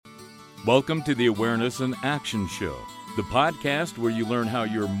Welcome to the Awareness and Action Show, the podcast where you learn how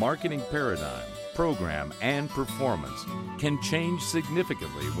your marketing paradigm, program, and performance can change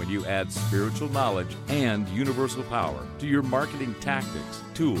significantly when you add spiritual knowledge and universal power to your marketing tactics,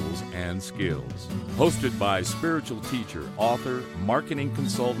 tools, and skills. Hosted by spiritual teacher, author, marketing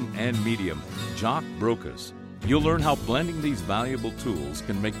consultant, and medium, Jock Brokus. You'll learn how blending these valuable tools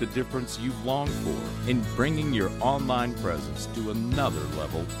can make the difference you've longed for in bringing your online presence to another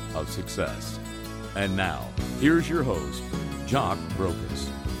level of success. And now, here's your host, Jock Brokus.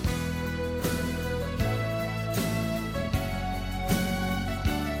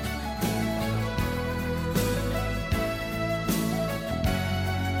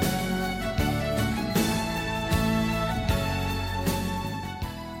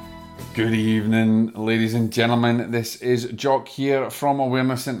 Good evening, ladies and gentlemen. This is Jock here from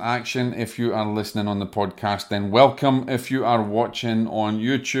Awareness in Action. If you are listening on the podcast, then welcome. If you are watching on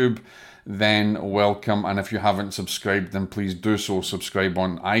YouTube, then welcome. And if you haven't subscribed, then please do so. Subscribe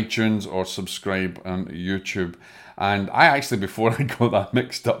on iTunes or subscribe on YouTube. And I actually, before I got that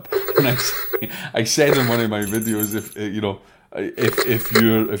mixed up, I said in one of my videos,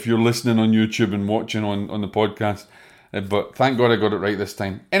 if you're listening on YouTube and watching on the podcast, but thank God I got it right this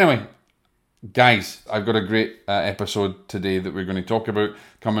time. Anyway, guys, I've got a great episode today that we're going to talk about,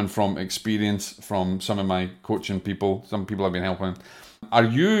 coming from experience from some of my coaching people, some people I've been helping. Are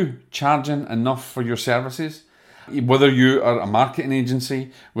you charging enough for your services? Whether you are a marketing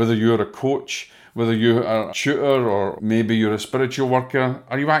agency, whether you're a coach, whether you are a tutor, or maybe you're a spiritual worker,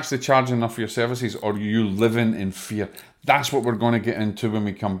 are you actually charging enough for your services, or are you living in fear? That's what we're going to get into when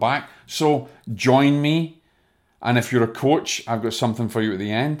we come back. So join me. And if you're a coach, I've got something for you at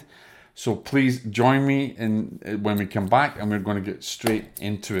the end. So please join me when we come back, and we're going to get straight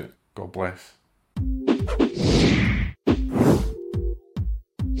into it. God bless.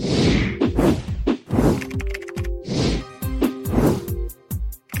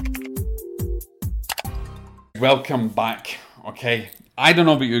 Welcome back. Okay, I don't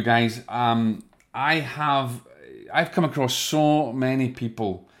know about you guys. I've come across so many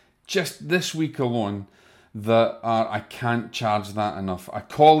people just this week alone that I can't charge that enough. A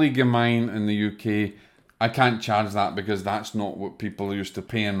colleague of mine in the UK, I can't charge that because that's not what people are used to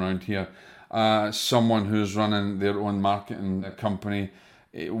paying around here. Someone who's running their own marketing company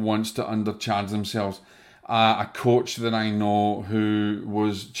wants to undercharge themselves. A coach that I know who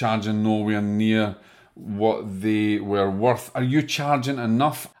was charging nowhere near what they were worth. Are you charging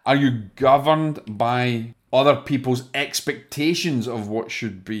enough? Are you governed by other people's expectations of what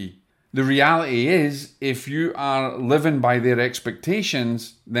should be? The reality is, if you are living by their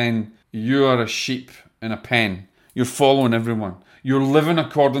expectations, then you are a sheep in a pen. You're following everyone. You're living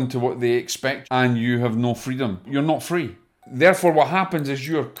according to what they expect, and you have no freedom. You're not free. Therefore, what happens is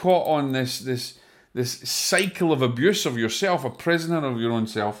you're caught on this cycle of abuse of yourself, a prisoner of your own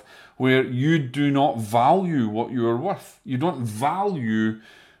self, where you do not value what you are worth. You don't value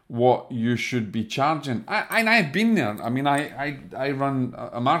what you should be charging. I've been there. I mean, I run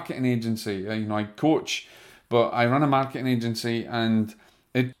a marketing agency. I coach, but I run a marketing agency, and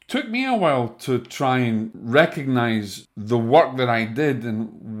it took me a while to try and recognize the work that I did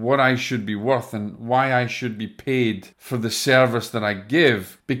and what I should be worth and why I should be paid for the service that I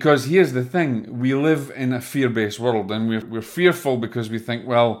give. Because here's the thing, we live in a fear-based world, and we're fearful because we think,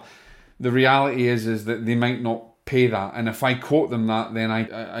 well, the reality is that they might not pay that, and if I quote them that, then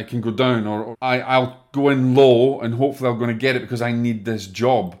I can go down, or I'll go in low and hopefully I'm going to get it because I need this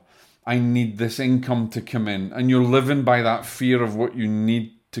job. I need this income to come in, and you're living by that fear of what you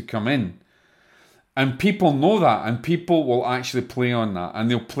need to come in. And people know that, and people will actually play on that, and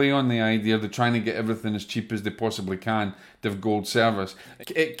they'll play on the idea they're trying to get everything as cheap as they possibly can to have gold service.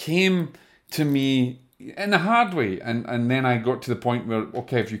 It came to me in a hard way, and then I got to the point where,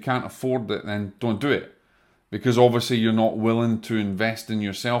 okay, if you can't afford it, then don't do it. Because obviously you're not willing to invest in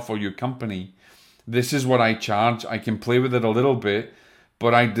yourself or your company. This is what I charge. I can play with it a little bit,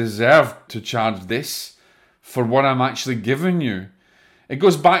 but I deserve to charge this for what I'm actually giving you. It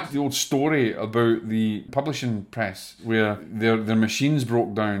goes back to the old story about the publishing press where their machines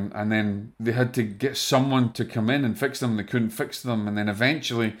broke down, and then they had to get someone to come in and fix them. They couldn't fix them, and then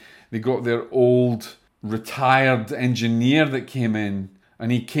eventually they got their old retired engineer that came in.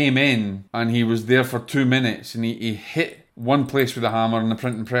 And he came in and he was there for 2 minutes, and he hit one place with a hammer, and the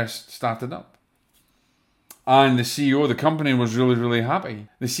printing press started up. And the CEO of the company was really, really happy.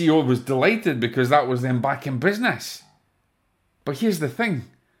 The CEO was delighted because that was them back in business. But here's the thing.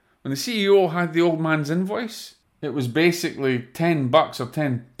 When the CEO had the old man's invoice, it was basically $10 or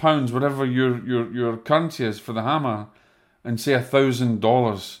 £10, whatever your currency is for the hammer, and say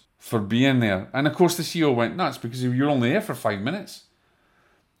 $1,000 for being there. And of course the CEO went nuts because you're only there for 5 minutes.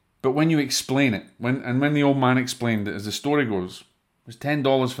 But when you explain it, when the old man explained it, as the story goes, it was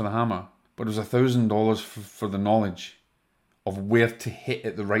 $10 for the hammer, but it was $1,000 for the knowledge of where to hit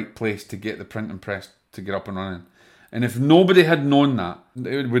at the right place to get the printing press to get up and running. And if nobody had known that,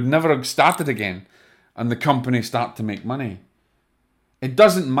 it would never have started again and the company start to make money. It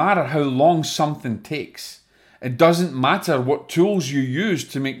doesn't matter how long something takes. It doesn't matter what tools you use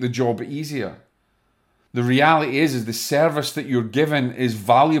to make the job easier. The reality is the service that you're given is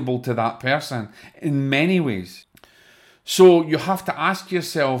valuable to that person in many ways. So you have to ask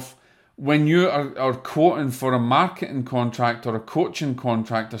yourself, when you are quoting for a marketing contract or a coaching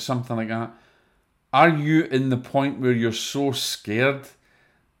contract or something like that, are you in the point where you're so scared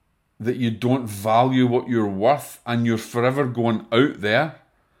that you don't value what you're worth and you're forever going out there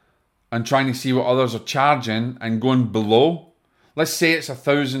and trying to see what others are charging and going below? Let's say it's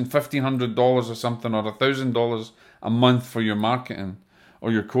 $1,000, $1,500 or something, or $1,000 a month for your marketing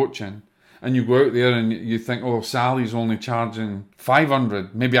or your coaching. And you go out there and you think, oh, Sally's only charging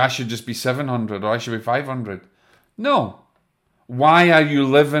 $500. Maybe I should just be $700 or I should be $500. No. Why are you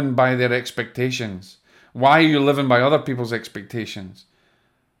living by their expectations? Why are you living by other people's expectations?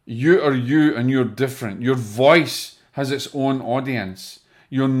 You are you and you're different. Your voice has its own audience.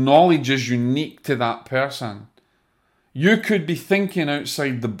 Your knowledge is unique to that person. You could be thinking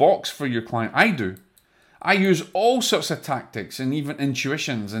outside the box for your client. I do. I use all sorts of tactics and even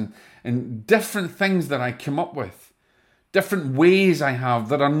intuitions and different things that I come up with. Different ways I have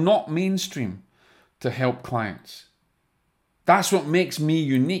that are not mainstream to help clients. That's what makes me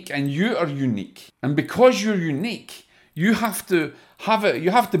unique, and you are unique. And because you're unique, you have to have it. You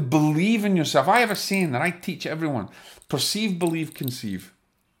have to believe in yourself. I have a saying that I teach everyone. Perceive, believe, conceive.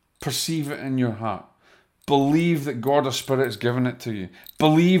 Perceive it in your heart. Believe that God or Spirit has given it to you.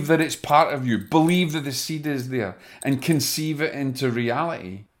 Believe that it's part of you. Believe that the seed is there. And conceive it into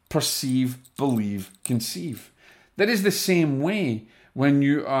reality. Perceive, believe, conceive. That is the same way when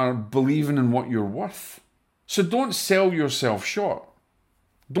you are believing in what you're worth. So don't sell yourself short.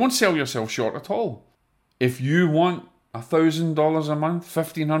 Don't sell yourself short at all. If you want $1,000 a month,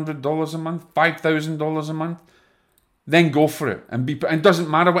 $1,500 a month, $5,000 a month, then go for it. And it doesn't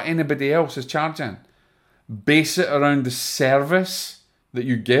matter what anybody else is charging. Base it around the service that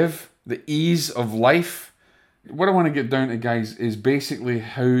you give, the ease of life. What I want to get down to, guys, is basically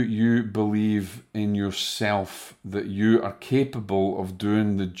how you believe in yourself, that you are capable of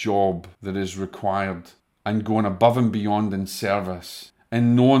doing the job that is required and going above and beyond in service,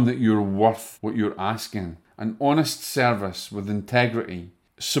 and knowing that you're worth what you're asking. An honest service with integrity,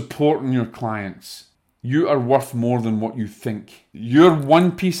 supporting your clients. You are worth more than what you think. Your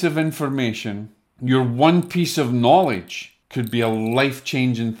one piece of information, your one piece of knowledge could be a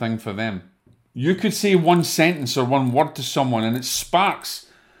life-changing thing for them. You could say one sentence or one word to someone and it sparks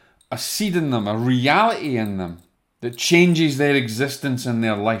a seed in them, a reality in them that changes their existence and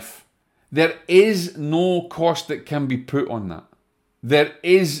their life. There is no cost that can be put on that.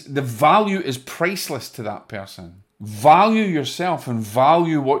 The value is priceless to that person. Value yourself and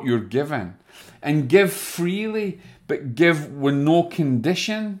value what you're given. And give freely, but give with no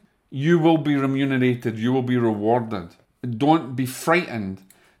condition. You will be remunerated. You will be rewarded. Don't be frightened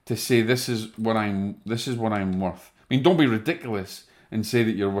to say this is what I'm worth. I mean, don't be ridiculous and say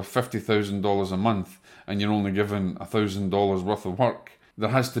that you're worth $50,000 a month and you're only given $1,000 worth of work. There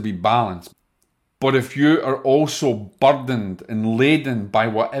has to be balance. But if you are also burdened and laden by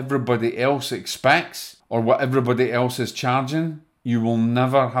what everybody else expects or what everybody else is charging, you will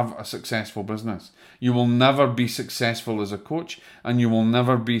never have a successful business. You will never be successful as a coach, and you will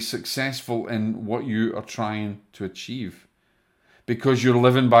never be successful in what you are trying to achieve because you're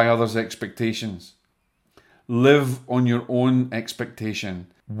living by others' expectations. Live on your own expectation.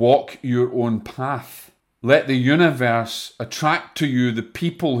 Walk your own path. Let the universe attract to you the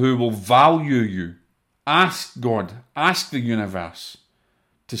people who will value you. Ask God, ask the universe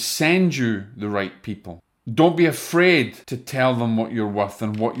to send you the right people. Don't be afraid to tell them what you're worth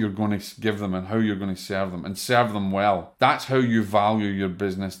and what you're going to give them and how you're going to serve them, and serve them well. That's how you value your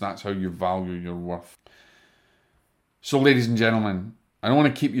business. That's how you value your worth. So, ladies and gentlemen, I don't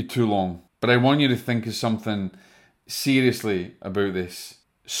want to keep you too long, but I want you to think of something seriously about this.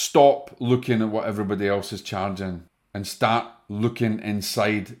 Stop looking at what everybody else is charging and start looking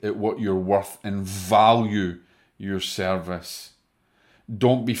inside at what you're worth and value your service.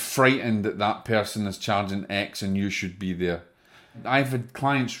 Don't be frightened that that person is charging X and you should be there. I've had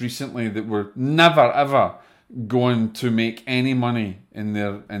clients recently that were never ever going to make any money in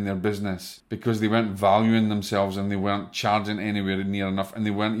their business because they weren't valuing themselves and they weren't charging anywhere near enough and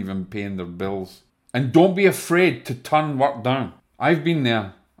they weren't even paying their bills. And don't be afraid to turn work down. I've been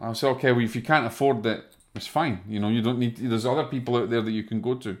there. I'll say, okay, well, if you can't afford it, it's fine. You know, you don't need to, there's other people out there that you can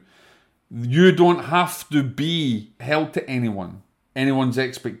go to. You don't have to be held to anyone's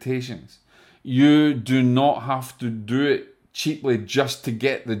expectations. You do not have to do it cheaply just to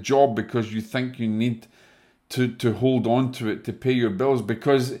get the job because you think you need to hold on to it to pay your bills.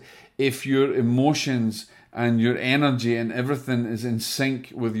 Because if your emotions and your energy and everything is in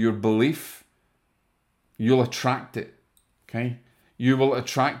sync with your belief, you'll attract it. Okay? You will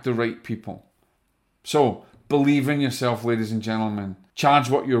attract the right people. So, believe in yourself, ladies and gentlemen. Charge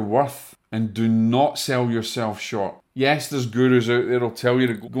what you're worth and do not sell yourself short. Yes, there's gurus out there who'll tell you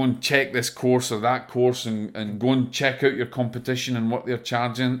to go and check this course or that course and go and check out your competition and what they're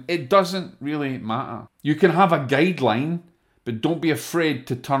charging. It doesn't really matter. You can have a guideline, but don't be afraid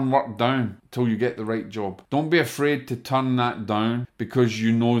to turn work down till you get the right job. Don't be afraid to turn that down because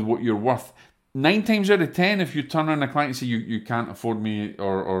you know what you're worth. 9 times out of 10, if you turn around a client and say you can't afford me,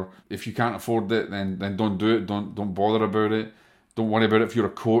 or if you can't afford it, then don't do it. Don't bother about it. Don't worry about it. If you're a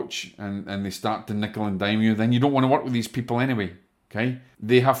coach and they start to nickel and dime you, then you don't want to work with these people anyway. Okay?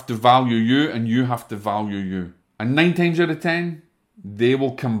 They have to value you and you have to value you. And 9 times out of 10, they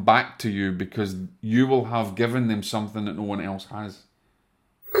will come back to you because you will have given them something that no one else has.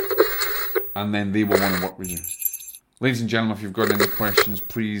 And then they will want to work with you. Ladies and gentlemen, if you've got any questions,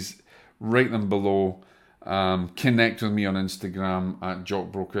 please write them below. Connect with me on Instagram at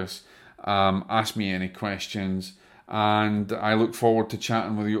JockBrocus. Ask me any questions. And I look forward to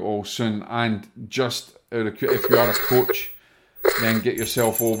chatting with you all soon. And just if you are a coach, then get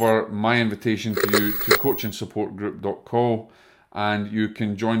yourself over my invitation to you to coachandsupportgroup.co, and you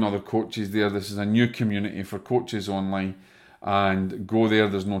can join other coaches there. This is a new community for coaches online, and go there.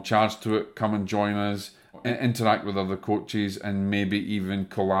 There's no charge to it. Come and join us, interact with other coaches, and maybe even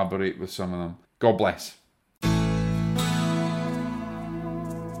collaborate with some of them. God bless.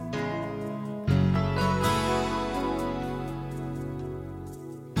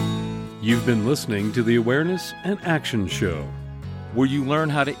 You've been listening to the Awareness and Action Show, where you learn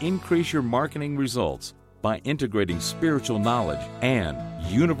how to increase your marketing results by integrating spiritual knowledge and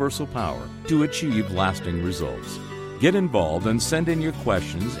universal power to achieve lasting results. Get involved and send in your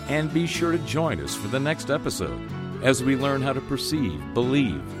questions, and be sure to join us for the next episode as we learn how to perceive,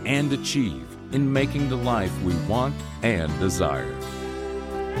 believe, and achieve in making the life we want and desire.